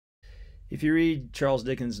If you read Charles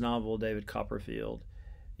Dickens' novel, David Copperfield,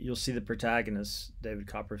 you'll see the protagonist, David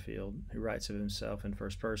Copperfield, who writes of himself in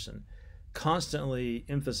first person, constantly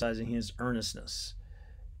emphasizing his earnestness.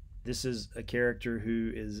 This is a character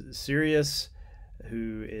who is serious,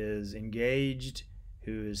 who is engaged,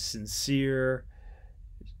 who is sincere,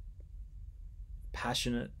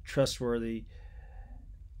 passionate, trustworthy.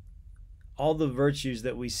 All the virtues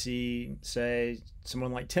that we see, say,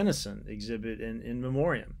 someone like Tennyson exhibit in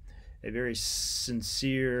Memoriam. A very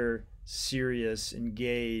sincere, serious,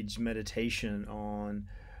 engaged meditation on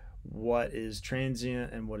what is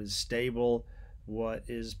transient and what is stable, what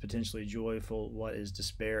is potentially joyful, what is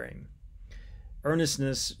despairing.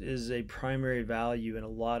 Earnestness is a primary value in a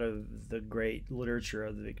lot of the great literature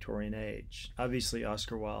of the Victorian age. Obviously,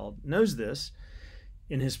 Oscar Wilde knows this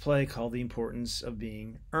in his play called The Importance of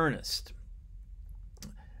Being Earnest.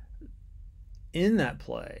 In that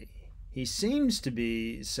play, he seems to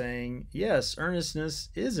be saying, yes, earnestness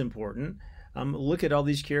is important. Look at all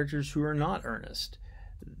these characters who are not earnest.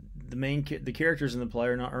 The characters in the play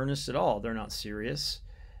are not earnest at all. They're not serious.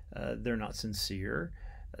 They're not sincere.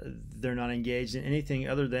 They're not engaged in anything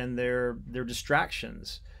other than their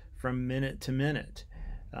distractions from minute to minute.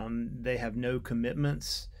 They have no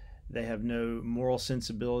commitments. They have no moral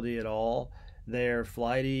sensibility at all. They're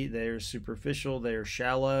flighty. They're superficial. They're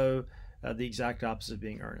shallow. The exact opposite of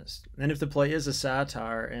being earnest. And if the play is a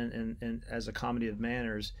satire and as a comedy of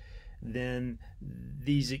manners, then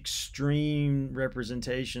these extreme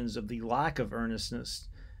representations of the lack of earnestness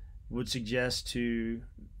would suggest to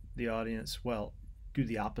the audience, well, do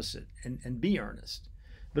the opposite and be earnest.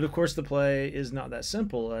 But of course, the play is not that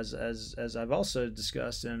simple, as I've also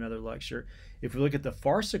discussed in another lecture. If we look at the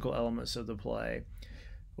farcical elements of the play,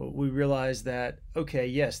 we realize that, okay,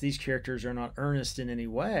 yes, these characters are not earnest in any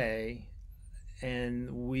way, and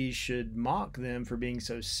we should mock them for being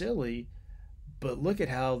so silly, but look at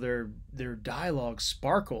how their dialogue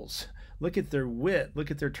sparkles. Look at their wit. Look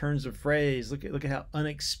at their turns of phrase. Look at how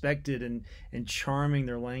unexpected and charming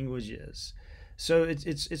their language is. So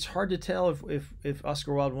it's hard to tell if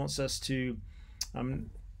Oscar Wilde wants us to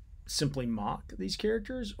simply mock these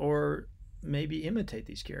characters or maybe imitate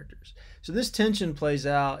these characters. So this tension plays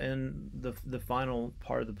out in the final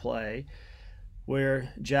part of the play,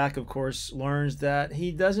 where Jack, of course, learns that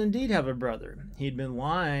he does indeed have a brother. He'd been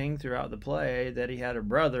lying throughout the play that he had a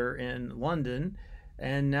brother in London,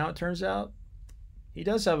 and now it turns out he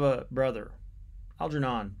does have a brother,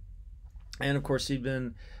 Algernon. And of course, he'd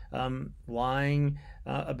been lying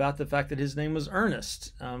about the fact that his name was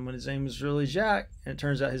Ernest, when his name was really Jack, and it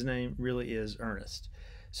turns out his name really is Ernest.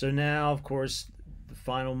 So now, of course, the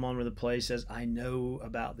final moment of the play says, I know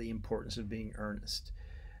about the importance of being earnest.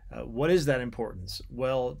 What is that importance?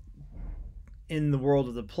 Well, in the world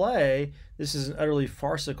of the play, this is an utterly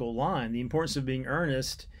farcical line. The importance of being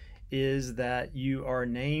earnest is that you are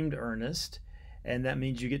named Ernest, and that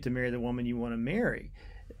means you get to marry the woman you want to marry.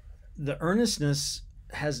 The earnestness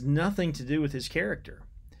has nothing to do with his character.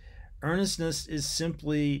 Earnestness is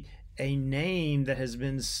simply a name that has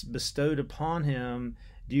been bestowed upon him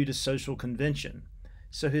due to social convention.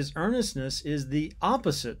 So his earnestness is the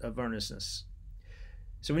opposite of earnestness.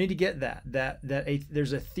 So we need to get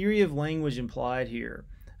there's a theory of language implied here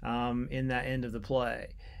in that end of the play.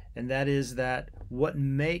 And that is that what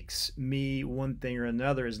makes me one thing or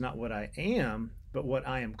another is not what I am, but what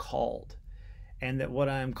I am called. And that what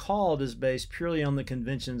I am called is based purely on the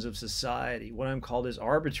conventions of society. What I'm called is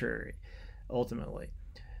arbitrary, ultimately.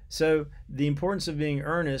 So the importance of being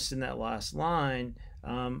earnest in that last line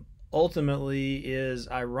ultimately is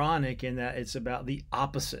ironic in that it's about the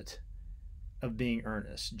opposite of being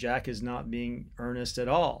earnest. Jack is not being earnest at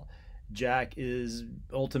all. Jack is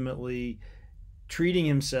ultimately treating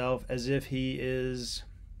himself as if he is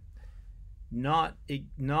not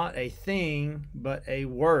a thing, but a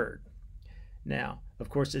word. Now, of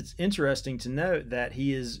course, it's interesting to note that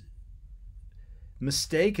he is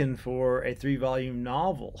mistaken for a 3-volume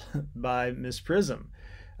novel by Miss Prism.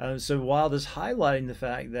 So Wilde is highlighting the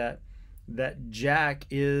fact that Jack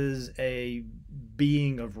is a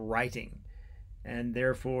being of writing, and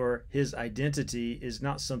therefore his identity is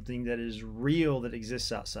not something that is real, that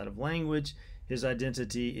exists outside of language. His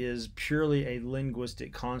identity is purely a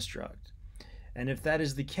linguistic construct. And if that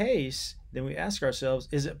is the case, then we ask ourselves,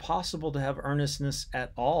 is it possible to have earnestness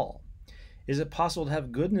at all? Is it possible to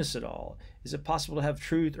have goodness at all? Is it possible to have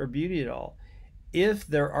truth or beauty at all? If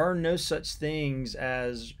there are no such things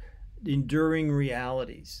as enduring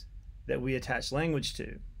realities that we attach language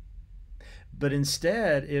to, but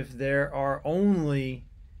instead, if there are only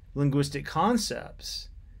linguistic concepts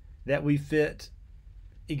that we fit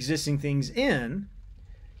existing things in,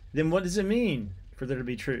 then what does it mean for there to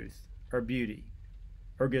be truth or beauty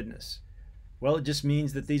or goodness? Well, it just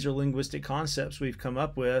means that these are linguistic concepts we've come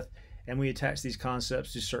up with, and we attach these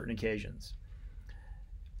concepts to certain occasions.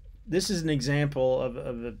 This is an example of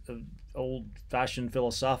an old-fashioned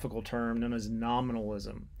philosophical term known as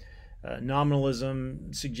nominalism.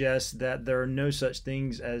 Nominalism suggests that there are no such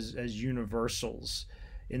things as universals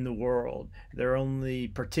in the world. There are only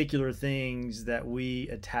particular things that we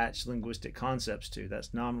attach linguistic concepts to.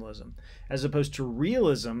 That's nominalism. As opposed to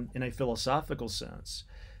realism in a philosophical sense,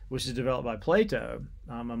 which is developed by Plato,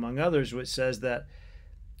 among others, which says that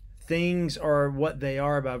things are what they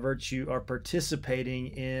are by virtue of participating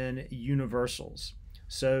in universals.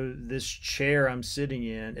 So this chair I'm sitting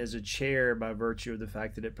in is a chair by virtue of the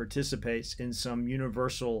fact that it participates in some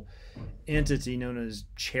universal entity known as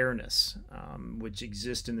chairness, which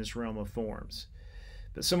exists in this realm of forms.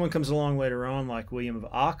 But someone comes along later on, like William of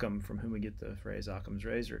Ockham, from whom we get the phrase Occam's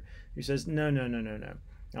razor, who says, no.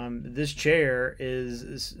 This chair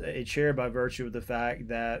is a chair by virtue of the fact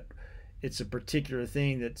that it's a particular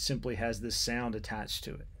thing that simply has this sound attached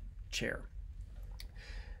to it, chair.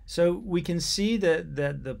 So we can see that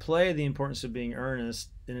the play, The Importance of Being Earnest,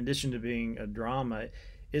 in addition to being a drama,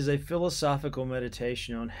 is a philosophical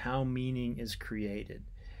meditation on how meaning is created.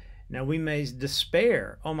 Now we may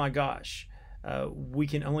despair, oh my gosh, we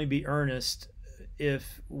can only be earnest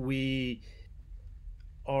if we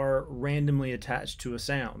are randomly attached to a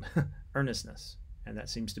sound, earnestness. And that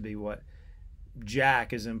seems to be what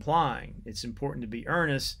Jack is implying. It's important to be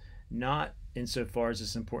earnest, not insofar as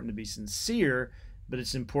it's important to be sincere, but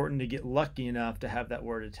it's important to get lucky enough to have that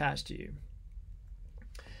word attached to you.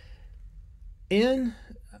 In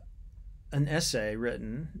an essay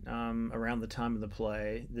written around the time of the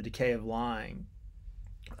play, The Decay of Lying,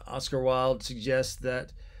 Oscar Wilde suggests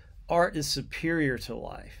that art is superior to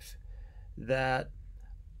life, that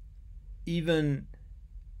even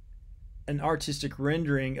an artistic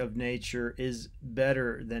rendering of nature is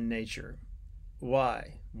better than nature.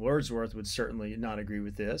 Why? Wordsworth would certainly not agree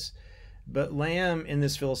with this. But Lamb, in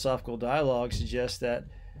this philosophical dialogue, suggests that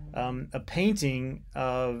a painting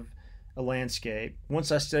of a landscape,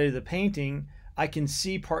 once I study the painting, I can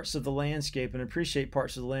see parts of the landscape and appreciate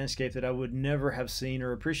parts of the landscape that I would never have seen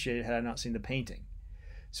or appreciated had I not seen the painting.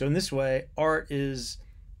 So in this way, art is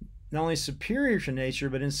not only superior to nature,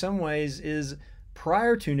 but in some ways is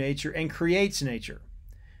prior to nature and creates nature.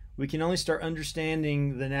 We can only start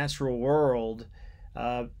understanding the natural world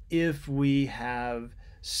if we have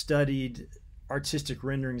studied artistic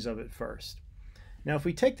renderings of it first. Now, if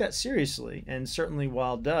we take that seriously, and certainly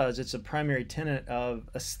Wilde does, it's a primary tenet of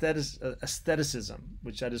aestheticism,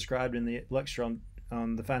 which I described in the lecture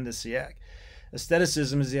on the fin de siècle.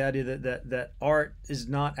 Aestheticism is the idea that art is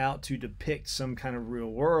not out to depict some kind of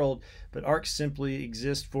real world, but art simply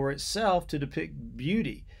exists for itself to depict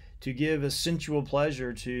beauty, to give a sensual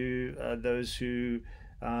pleasure to those who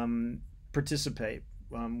participate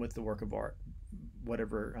with the work of art,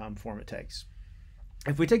 whatever form it takes.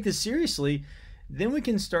 If we take this seriously, then we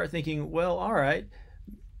can start thinking, well, all right,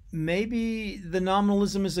 maybe the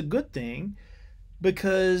nominalism is a good thing,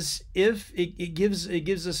 because if it gives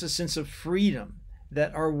us a sense of freedom,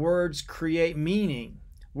 that our words create meaning.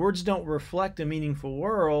 Words don't reflect a meaningful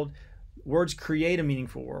world, words create a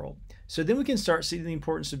meaningful world. So then we can start seeing the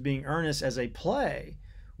importance of being earnest as a play,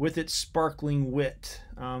 with its sparkling wit,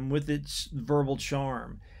 with its verbal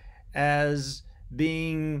charm, as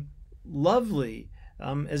being lovely,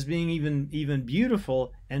 as being even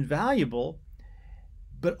beautiful and valuable,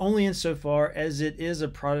 but only insofar as it is a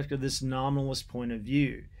product of this nominalist point of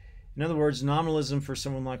view. In other words, nominalism for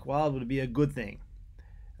someone like Wilde would be a good thing,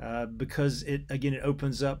 because it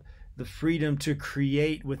opens up the freedom to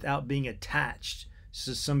create without being attached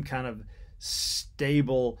to some kind of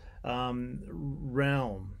stable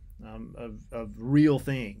realm of real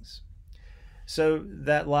things. So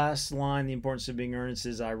that last line, the importance of being earnest,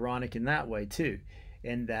 is ironic in that way too,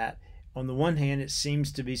 in that on the one hand, it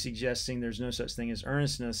seems to be suggesting there's no such thing as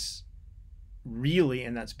earnestness really,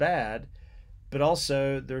 and that's bad, but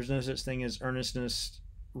also there's no such thing as earnestness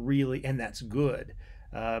really, and that's good,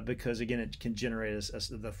 because again, it can generate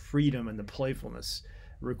the freedom and the playfulness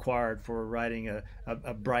required for writing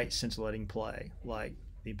a bright, scintillating play like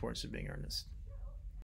The Importance of Being Earnest.